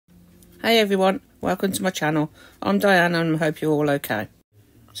Hey everyone, welcome to my channel. I'm Diane and I hope you're all okay.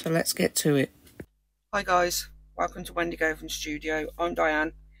 So let's get to it. Hi guys, welcome to Wendigo from Studio. I'm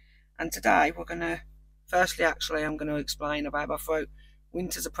Diane and today we're going to, I'm going to explain about my throat.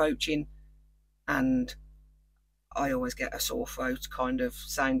 Winter's approaching and I always get a sore throat kind of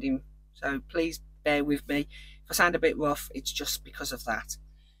sounding, so please bear with me. If I sound a bit rough, it's just because of that.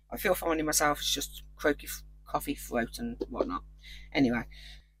 I feel fine in myself, it's just croaky coffee throat and whatnot. Anyway.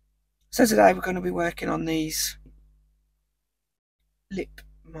 So today we're going to be working on these lip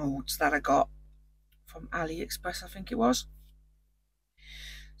moulds that I got from AliExpress, I think it was.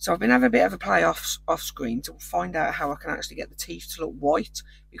 So I've been having a bit of a play off screen to find out how I can actually get the teeth to look white,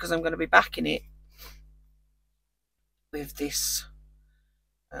 because I'm going to be backing it with this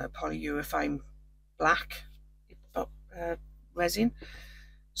polyurethane black resin.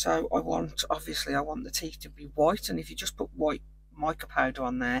 So I want the teeth to be white, and if you just put white mica powder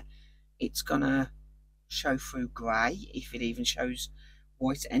on there, it's gonna show through grey, if it even shows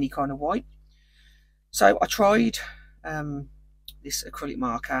white, any kind of white. So I tried this acrylic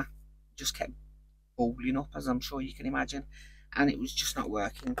marker, just kept balling up, as I'm sure you can imagine, and it was just not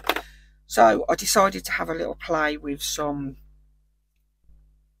working. So I decided to have a little play with some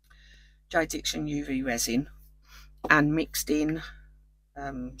J. Dixon UV resin and mixed in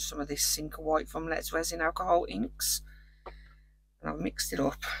some of this Sinker White from Let's Resin alcohol inks, and I've mixed it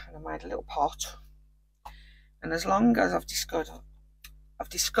up and I made a little pot. And as long as I've discovered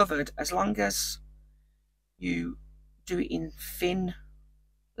as long as you do it in thin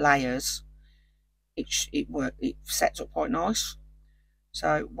layers, it sets up quite nice.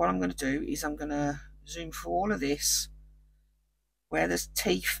 So what I'm going to do is I'm going to zoom through all of this where there's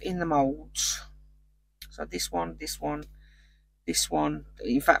teeth in the moulds. So this one,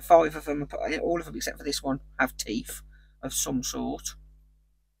 in fact 5 of them, all of them except for this one, have teeth of some sort.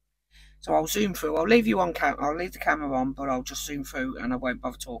 So I'll zoom through. I'll leave the camera on, but I'll just zoom through and I won't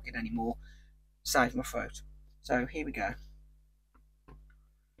bother talking anymore. Save my throat. So here we go.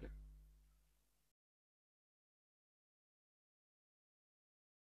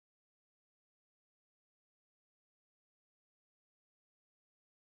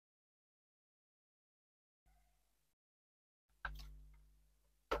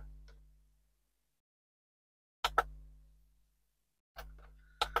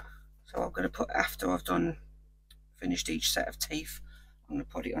 So I'm going to put, after I've finished each set of teeth, I'm going to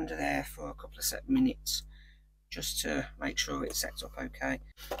put it under there for a couple of minutes just to make sure it sets up okay.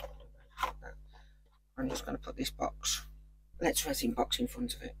 I'm just going to put this box, Let's Resin box, in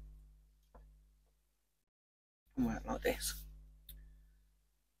front of it and work like this.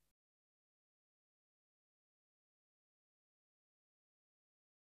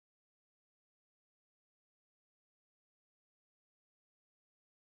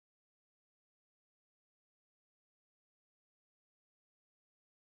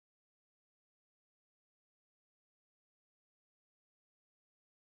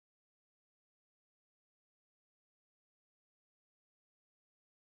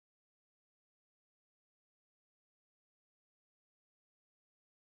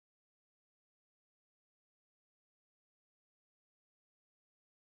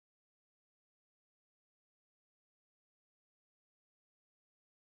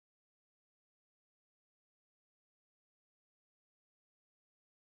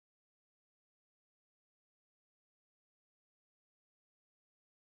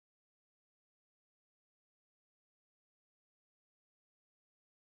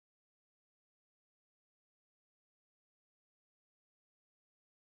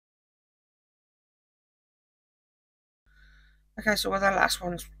 Okay, so while that last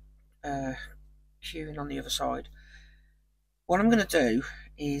one's queuing on the other side, what I'm going to do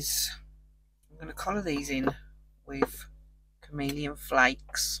is I'm going to colour these in with chameleon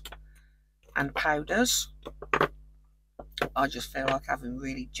flakes and powders. I just feel like having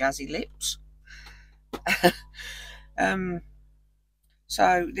really jazzy lips.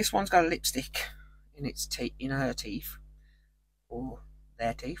 So this one's got a lipstick in its in her teeth, or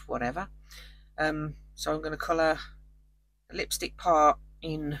their teeth, whatever. So I'm going to colour the lipstick part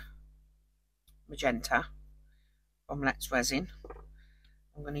in magenta from Let's Resin.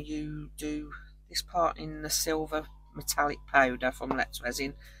 I'm going to do this part in the silver metallic powder from Let's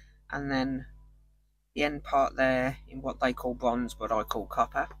Resin, and then the end part there in what they call bronze but I call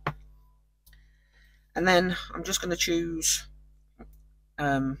copper. And then I'm just going to choose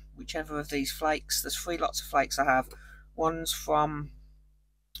whichever of these flakes. There's 3 lots of flakes I have. One's from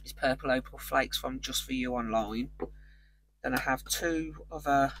these purple opal flakes from Just For You online. Then I have 2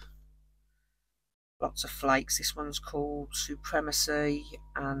 other lots of flakes. This one's called Supremacy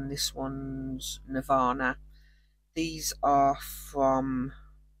and this one's Nirvana. These are from,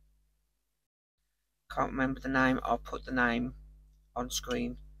 can't remember the name, I'll put the name on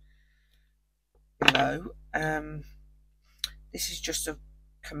screen below. This is just a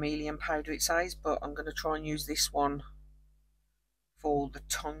chameleon powder, it says, but I'm going to try and use this one for the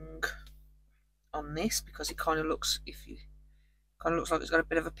tongue on this, because it kind of looks, like it's got a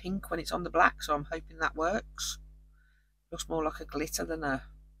bit of a pink when it's on the black, so I'm hoping that works. Looks more like a glitter than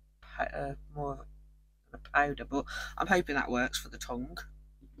more of a powder, but I'm hoping that works for the tongue.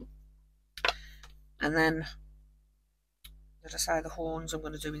 And then, as I say, the horns I'm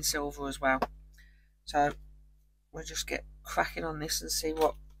going to do in silver as well. So we'll just get cracking on this and see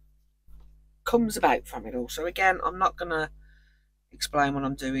what comes about from it all. So again, I'm not going to explain what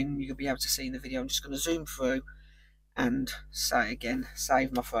I'm doing. You'll be able to see in the video. I'm just going to zoom through and say again,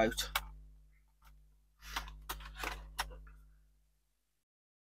 save my throat.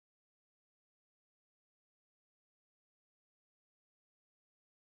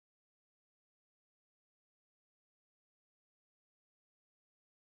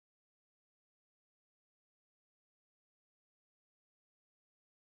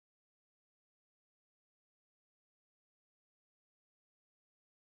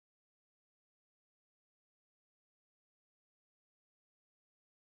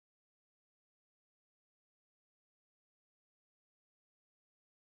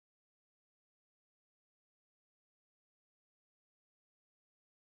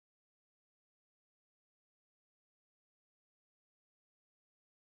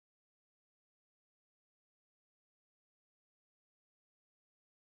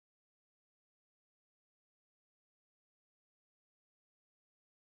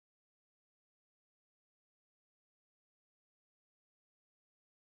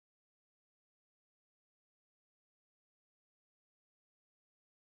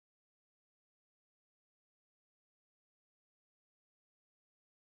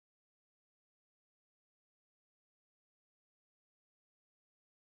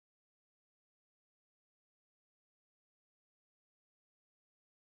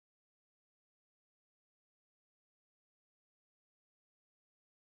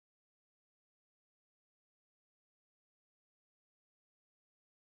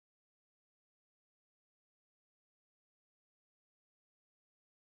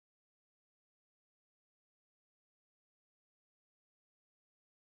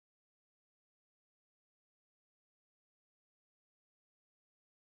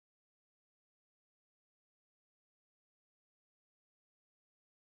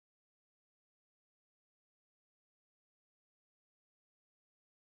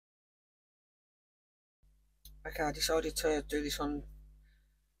 Okay, I decided to do this on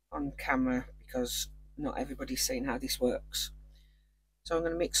camera because not everybody's seen how this works. So I'm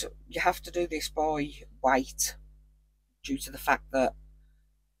going to mix it. You have to do this by weight due to the fact that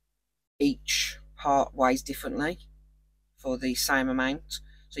each part weighs differently for the same amount.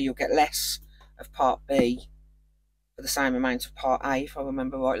 So you'll get less of part B for the same amount of part A, if I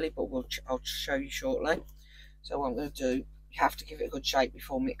remember rightly, but I'll show you shortly. So what I'm going to do, you have to give it a good shake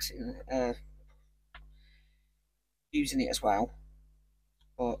before mixing, using it as well.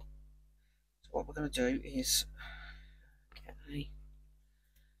 But so what we're going to do is get a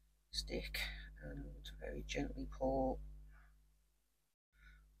stick and very gently pour.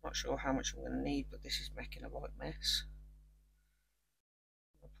 Not sure how much I'm going to need, but this is making a right mess.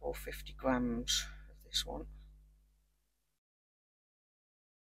 I'll pour 50 grams of this one.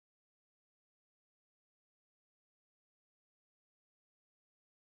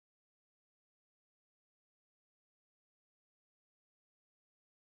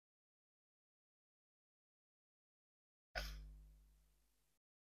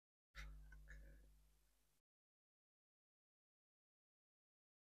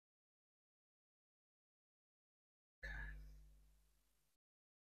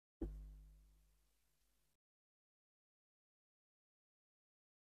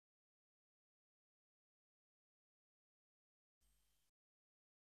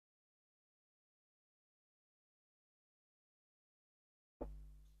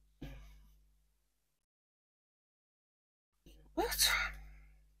 What?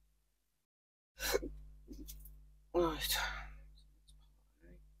 Right.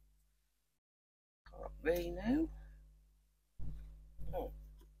 Part B now. Oh.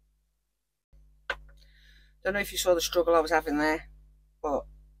 Don't know if you saw the struggle I was having there, but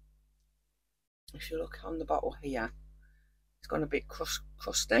if you look on the bottle here, it's gone a bit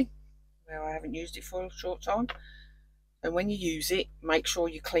crusty where I haven't used it for a short time. And when you use it, make sure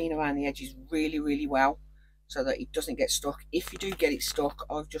you clean around the edges really, really well so that it doesn't get stuck. If you do get it stuck,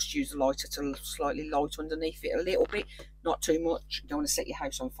 I've just used the lighter to slightly light underneath it a little bit, not too much. You don't want to set your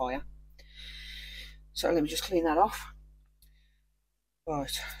house on fire. So let me just clean that off.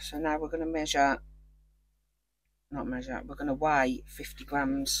 Right, so now we're going to we're going to weigh 50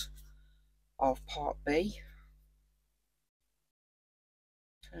 grams of part B.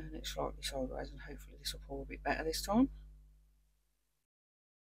 Turn it slightly sideways and hopefully this will pour a bit better this time.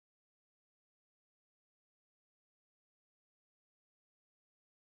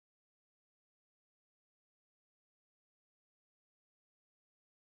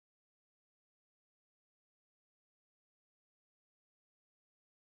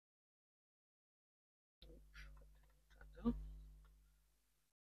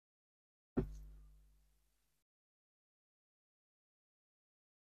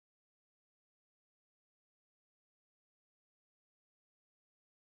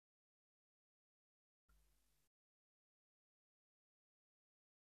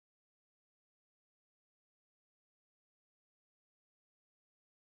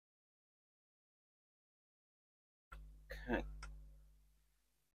 Okay,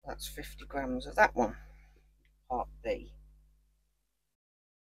 that's 50 grams of that one, part B.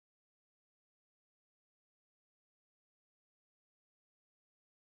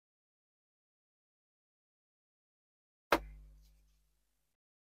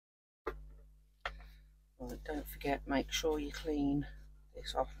 Right, don't forget, make sure you clean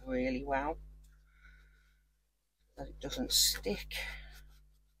this off really well so that it doesn't stick.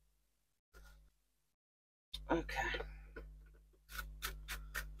 Okay,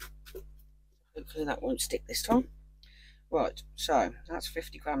 hopefully that won't stick this time. Right, so that's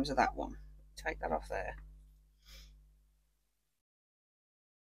 50 grams of that one. Take that off there.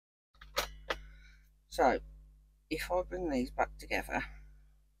 So if I bring these back together,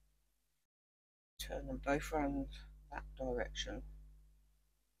 turn them both around that direction,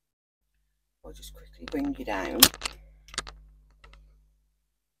 I'll just quickly bring you down.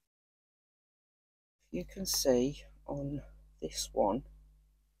 You can see on this one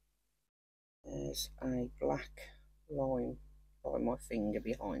there's a black line by my finger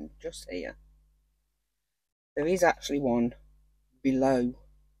behind, just here. There is actually one below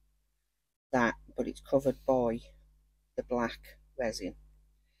that, but it's covered by the black resin.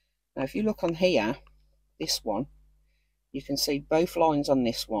 Now if you look on here, this one, you can see both lines on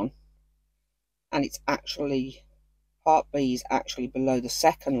this one, and it's actually, part B is actually below the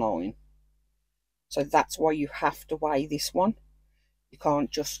second line. So that's why you have to weigh this one. You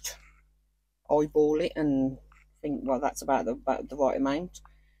can't just eyeball it and think, well, that's about the right amount,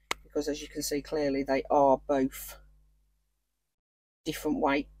 because as you can see clearly, they are both different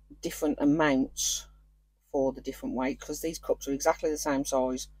weight, different amounts for the different weight, because these cups are exactly the same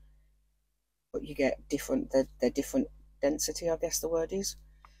size, but you get different, they're different density, I guess the word is.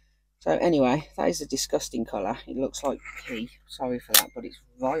 So anyway, that is a disgusting colour. It looks like pee, sorry for that, but it's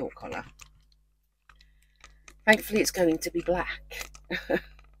vile colour. Thankfully it's going to be black.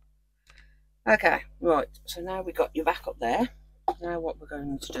 Okay, right, so now we've got you back up there. Now what we're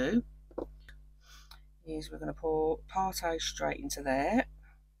going to do is we're going to pour part A straight into there.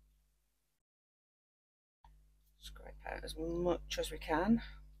 Scrape out as much as we can.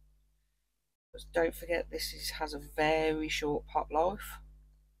 But don't forget, this has a very short pot life.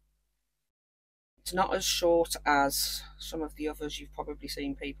 It's not as short as some of the others you've probably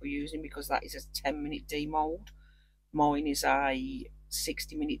seen people using, because that is a 10-minute demold. Mine is a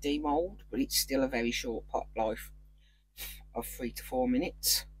 60-minute demold, but it's still a very short pot life of 3 to 4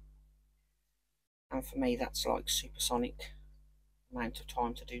 minutes. And for me, that's like supersonic amount of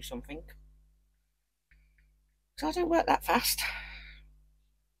time to do something. So I don't work that fast,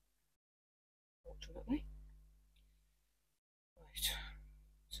 fortunately. Right,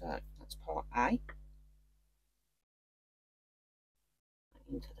 so that's part A.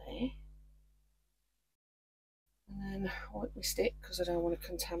 Into there. And then wipe my stick because I don't want to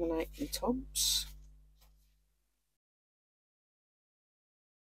contaminate my tubs.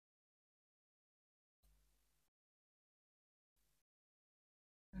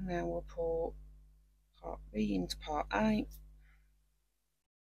 And now we'll pour part B into part A.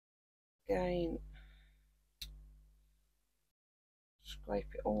 Again, scrape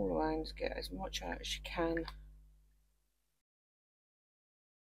it all around to get as much out as you can.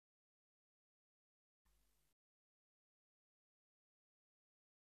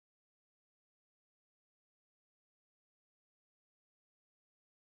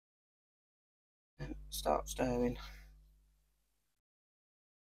 And start stirring.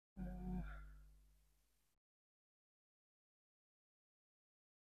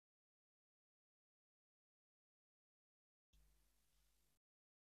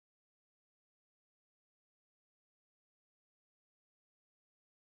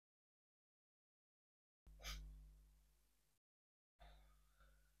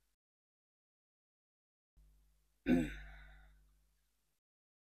 Side,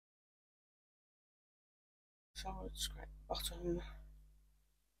 scrape bottom,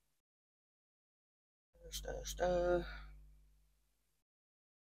 stir, stir.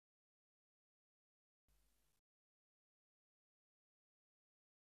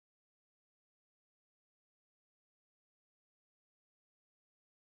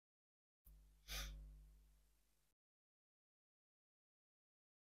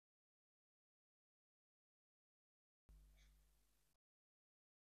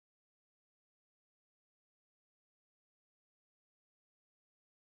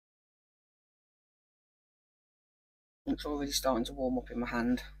 It's already starting to warm up in my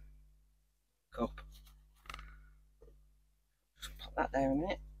hand. Cup. Just pop that there a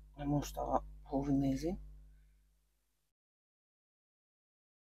minute and we'll start pouring these in.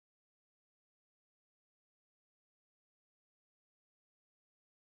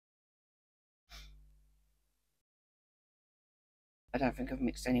 I don't think I've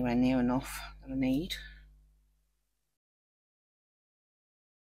mixed anywhere near enough that I need.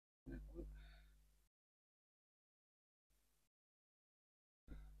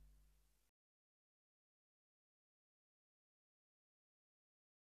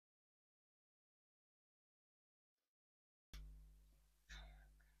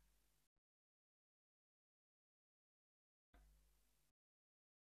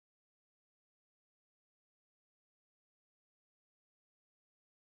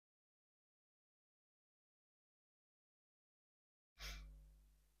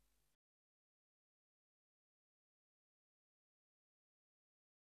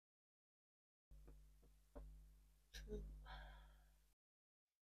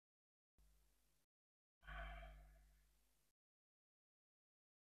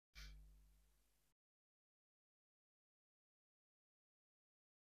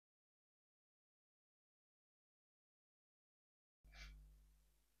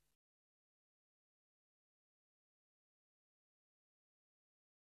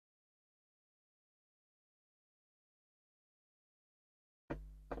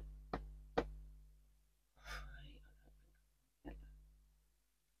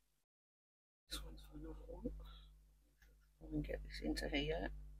 This one's for another one. Try and get this into here.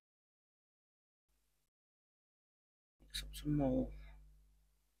 Mix up some more.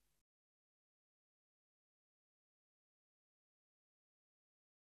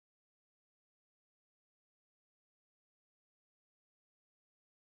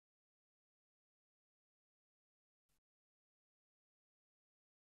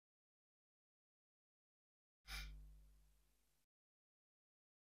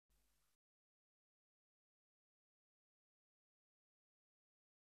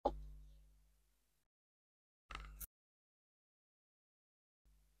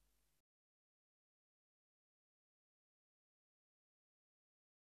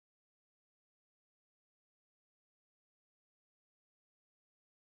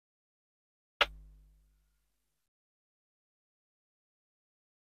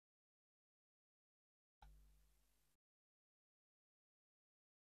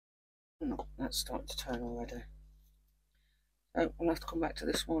 No, that's starting to turn already. So we'll have to come back to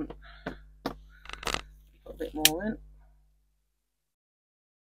this one. Put a bit more in.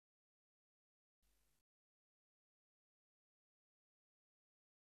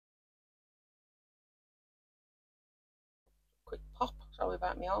 Quick pop. Sorry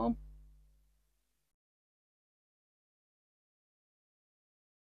about my arm.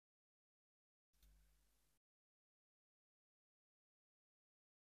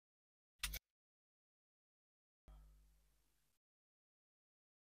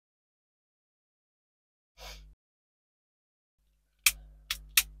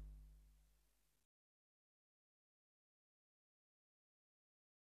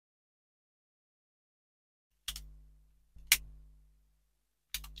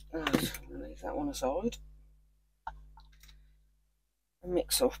 Right, I'm going to leave that one aside and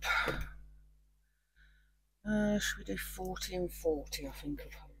mix up. Should we do 40 and 40? I think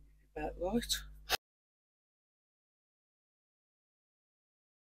will probably be about right.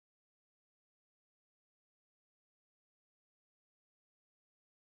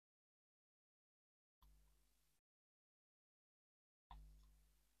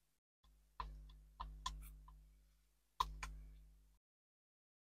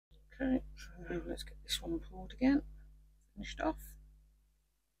 Okay, so now let's get this one poured again, finished off.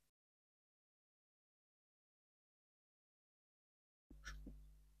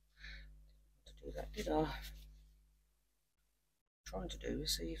 To do that, did I? Trying to do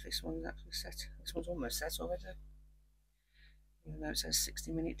is see if this one's actually set. This one's almost set already, even though it says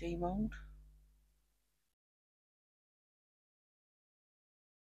 60-minute demold.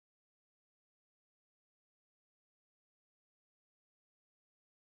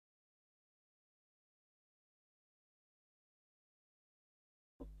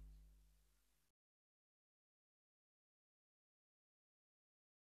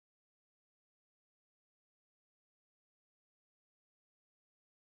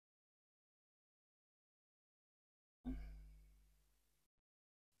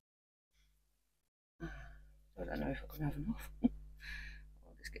 I don't know if I can have enough.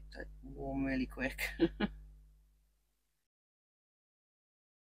 I'll just get that warm really quick. I'm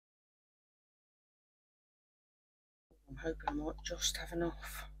hoping I might just have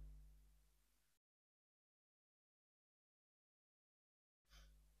enough.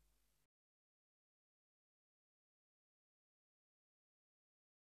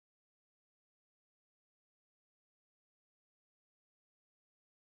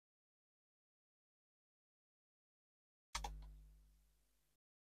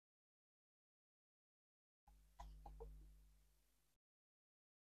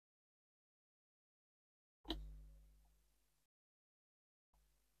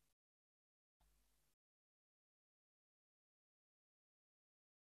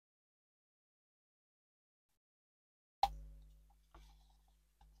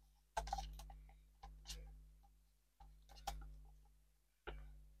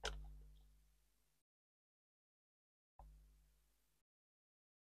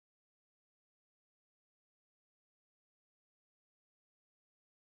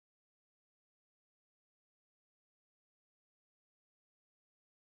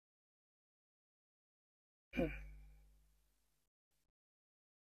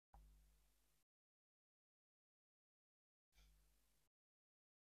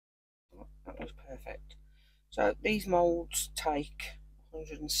 That was perfect. So these moulds take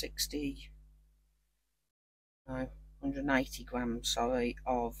 160, no, 180 grams, sorry,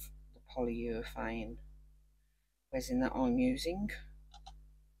 of the polyurethane resin that I'm using.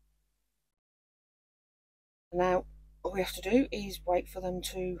 Now all we have to do is wait for them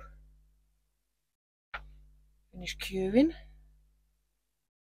to finish curing.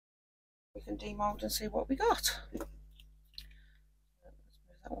 We can demould and see what we got. Let's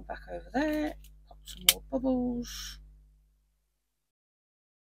move that one back over there, pop some more bubbles.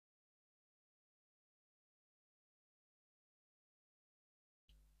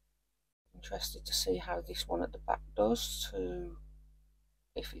 Interested to see how this one at the back does, to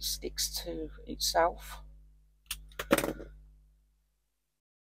if it sticks to itself.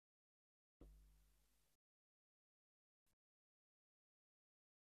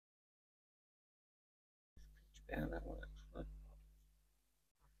 Down that one actually.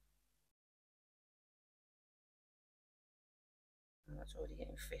 Oh, that's already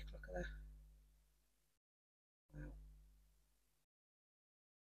getting thick, look at that. Wow.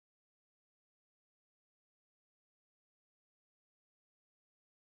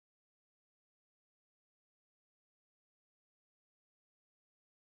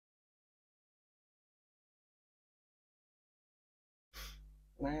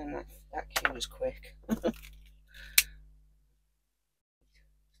 Man, that cue was quick.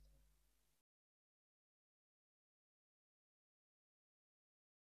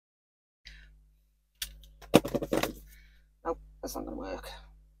 Nope, that's not going to work.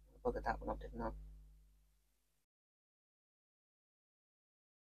 I buggered that one up, didn't I?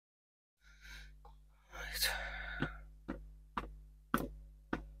 Right.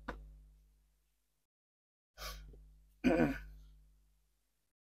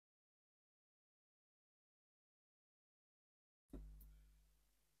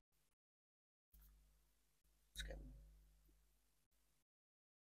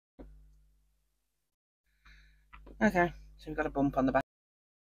 Okay, so we've got a bump on the back.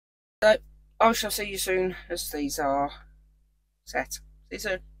 So I shall see you soon as these are set. See you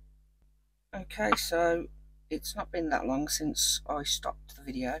soon. Okay, so it's not been that long since I stopped the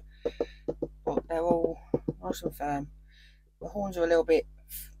video, but they're all nice and firm. The horns are a little bit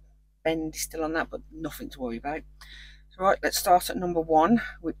bendy still on that, but nothing to worry about. So right, let's start at number 1,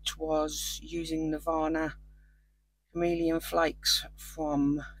 which was using Nirvana Chameleon Flakes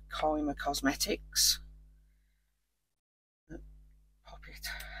from Kaima Cosmetics. Pop it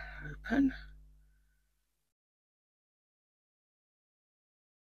open.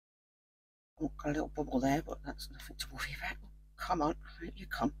 Oh, got a little bubble there, but that's nothing to worry about. Come on, out you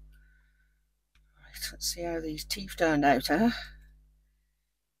come. Right, let's see how these teeth turned out, huh?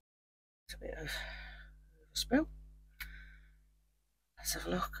 It's a bit of a spill. Let's have a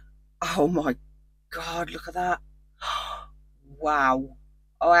look. Oh my god, look at that. Wow.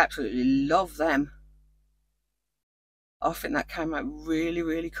 I absolutely love them. I think that came out really,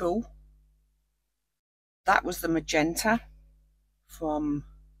 really cool. That was the magenta from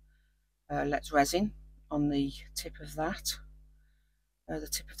Let's Resin on the tip of that. The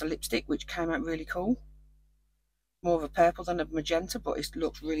tip of the lipstick, which came out really cool. More of a purple than a magenta, but it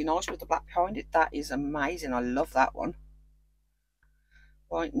looks really nice with the black behind it. That is amazing. I love that one.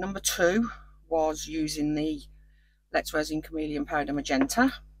 Right, number 2 was using the Let's Resin Chameleon Powder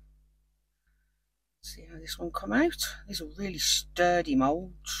Magenta. See how this one come out. These are really sturdy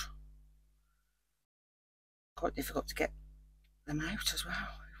moulds. Quite difficult to get them out as well.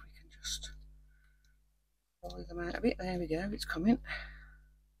 If we can just pull them out a bit. There we go, it's coming.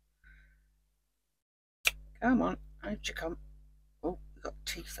 Come on, out you come. Oh, we've got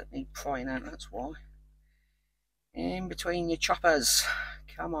teeth that need prying out, that's why. In between your choppers.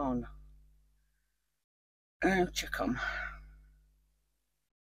 Come on. Out you come.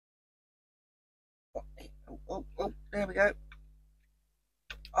 Oh, there we go.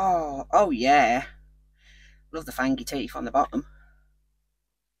 Oh yeah. Love the fangy teeth on the bottom.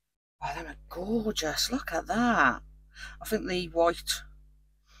 Oh, they're gorgeous. Look at that. I think the white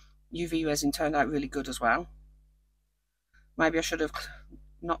UV resin turned out really good as well. Maybe I should have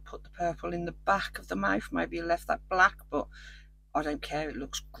not put the purple in the back of the mouth. Maybe left that black, but I don't care. It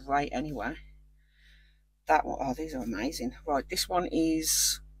looks great anyway. That one, oh, these are amazing. Right, this one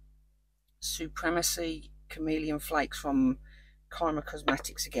is Supremacy Chameleon Flakes from Karma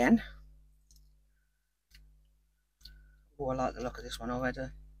Cosmetics again. Oh, I like the look of this one already.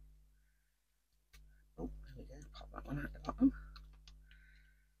 Oh, there we go. Pop that one out the bottom.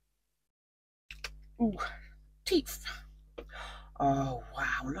 Oh, teeth. Oh,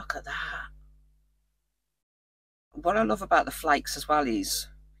 wow, look at that. What I love about the flakes as well is,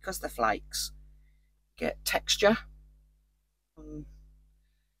 because the flakes get texture.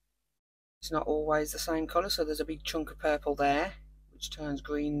 It's not always the same colour, so there's a big chunk of purple there, which turns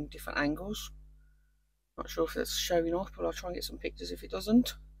green different angles. Not sure if it's showing up, but I'll try and get some pictures if it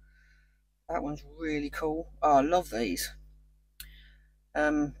doesn't. That one's really cool. Oh, I love these.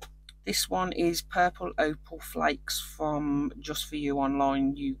 This one is Purple Opal Flakes from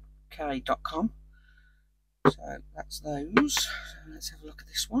justforyouonlineuk.com. So that's those. So let's have a look at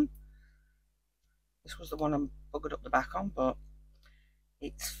this one. This was the one I'm buggered up the back on, but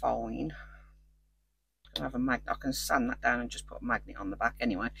it's fine. I have a magnet. I can sand that down and just put a magnet on the back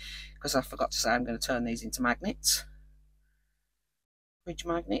anyway, because I forgot to say I'm going to turn these into magnets. Fridge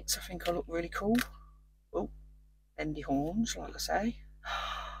magnets, I think, will look really cool. Oh, bendy horns, like I say.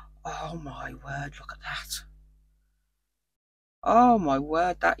 Oh my word, look at that. Oh my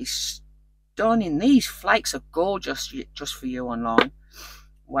word, that is stunning. These flakes are gorgeous. Just for you online.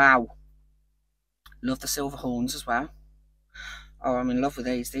 Wow. Love the silver horns as well. Oh, I'm in love with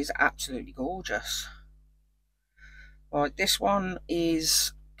these. These are absolutely gorgeous. Right, this one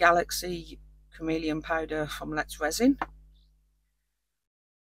is Galaxy Chameleon Powder from Let's Resin.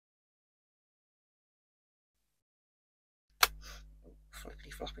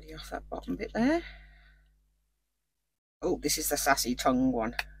 Flippity floppity off that bottom bit there. Oh, this is the Sassy tongue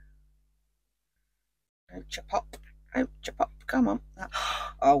one. Out your pop, out your pop, come on.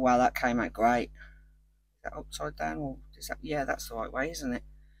 Oh wow, that came out great. Is that upside down, or is that, yeah, that's the right way, isn't it?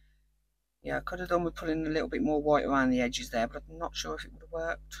 Yeah, I could have done with putting a little bit more white around the edges there, but I'm not sure if it would have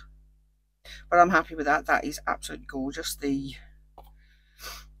worked. But I'm happy with that. That is absolutely gorgeous. The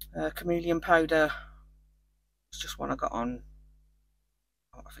chameleon powder was just one I got on,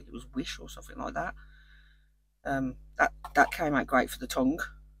 I think it was Wish or something like that. That came out great for the tongue.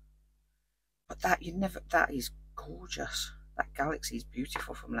 But that is gorgeous. That Galaxy is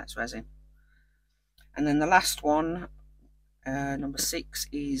beautiful from Let's Resin. And then the last one, number 6,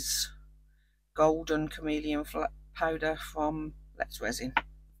 is Golden Chameleon Powder from Let's Resin.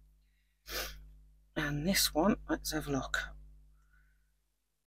 And this one, let's have a look.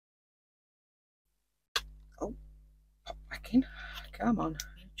 Oh, pop back in. Come on,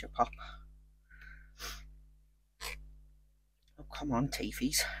 out you pop. Oh, come on,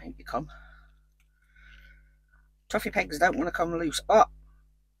 teethies, out you come. Toffee pegs don't want to come loose. Oh,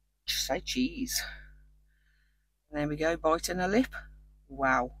 just say cheese. There we go, biting a lip.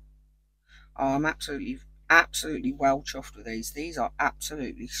 Wow. Oh, I'm absolutely well chuffed with these. These are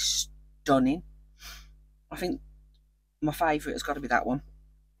absolutely stunning. I think my favourite has got to be that one.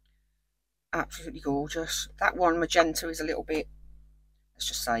 Absolutely gorgeous. That one, magenta, is a little bit, let's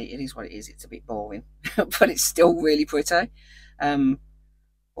just say it is what it is. It's a bit boring, but it's still really pretty. But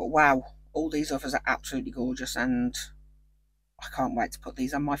wow, all these others are absolutely gorgeous, and I can't wait to put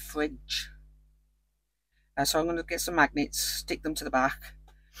these on my fridge. So I'm going to get some magnets, stick them to the back,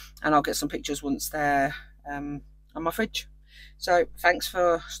 and I'll get some pictures once they're on my fridge. So thanks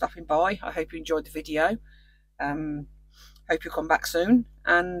for stopping by. I hope you enjoyed the video. Hope you'll come back soon,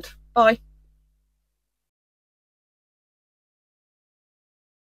 and bye.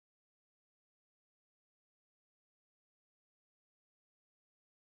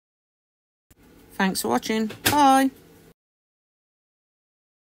 Thanks for watching. Bye.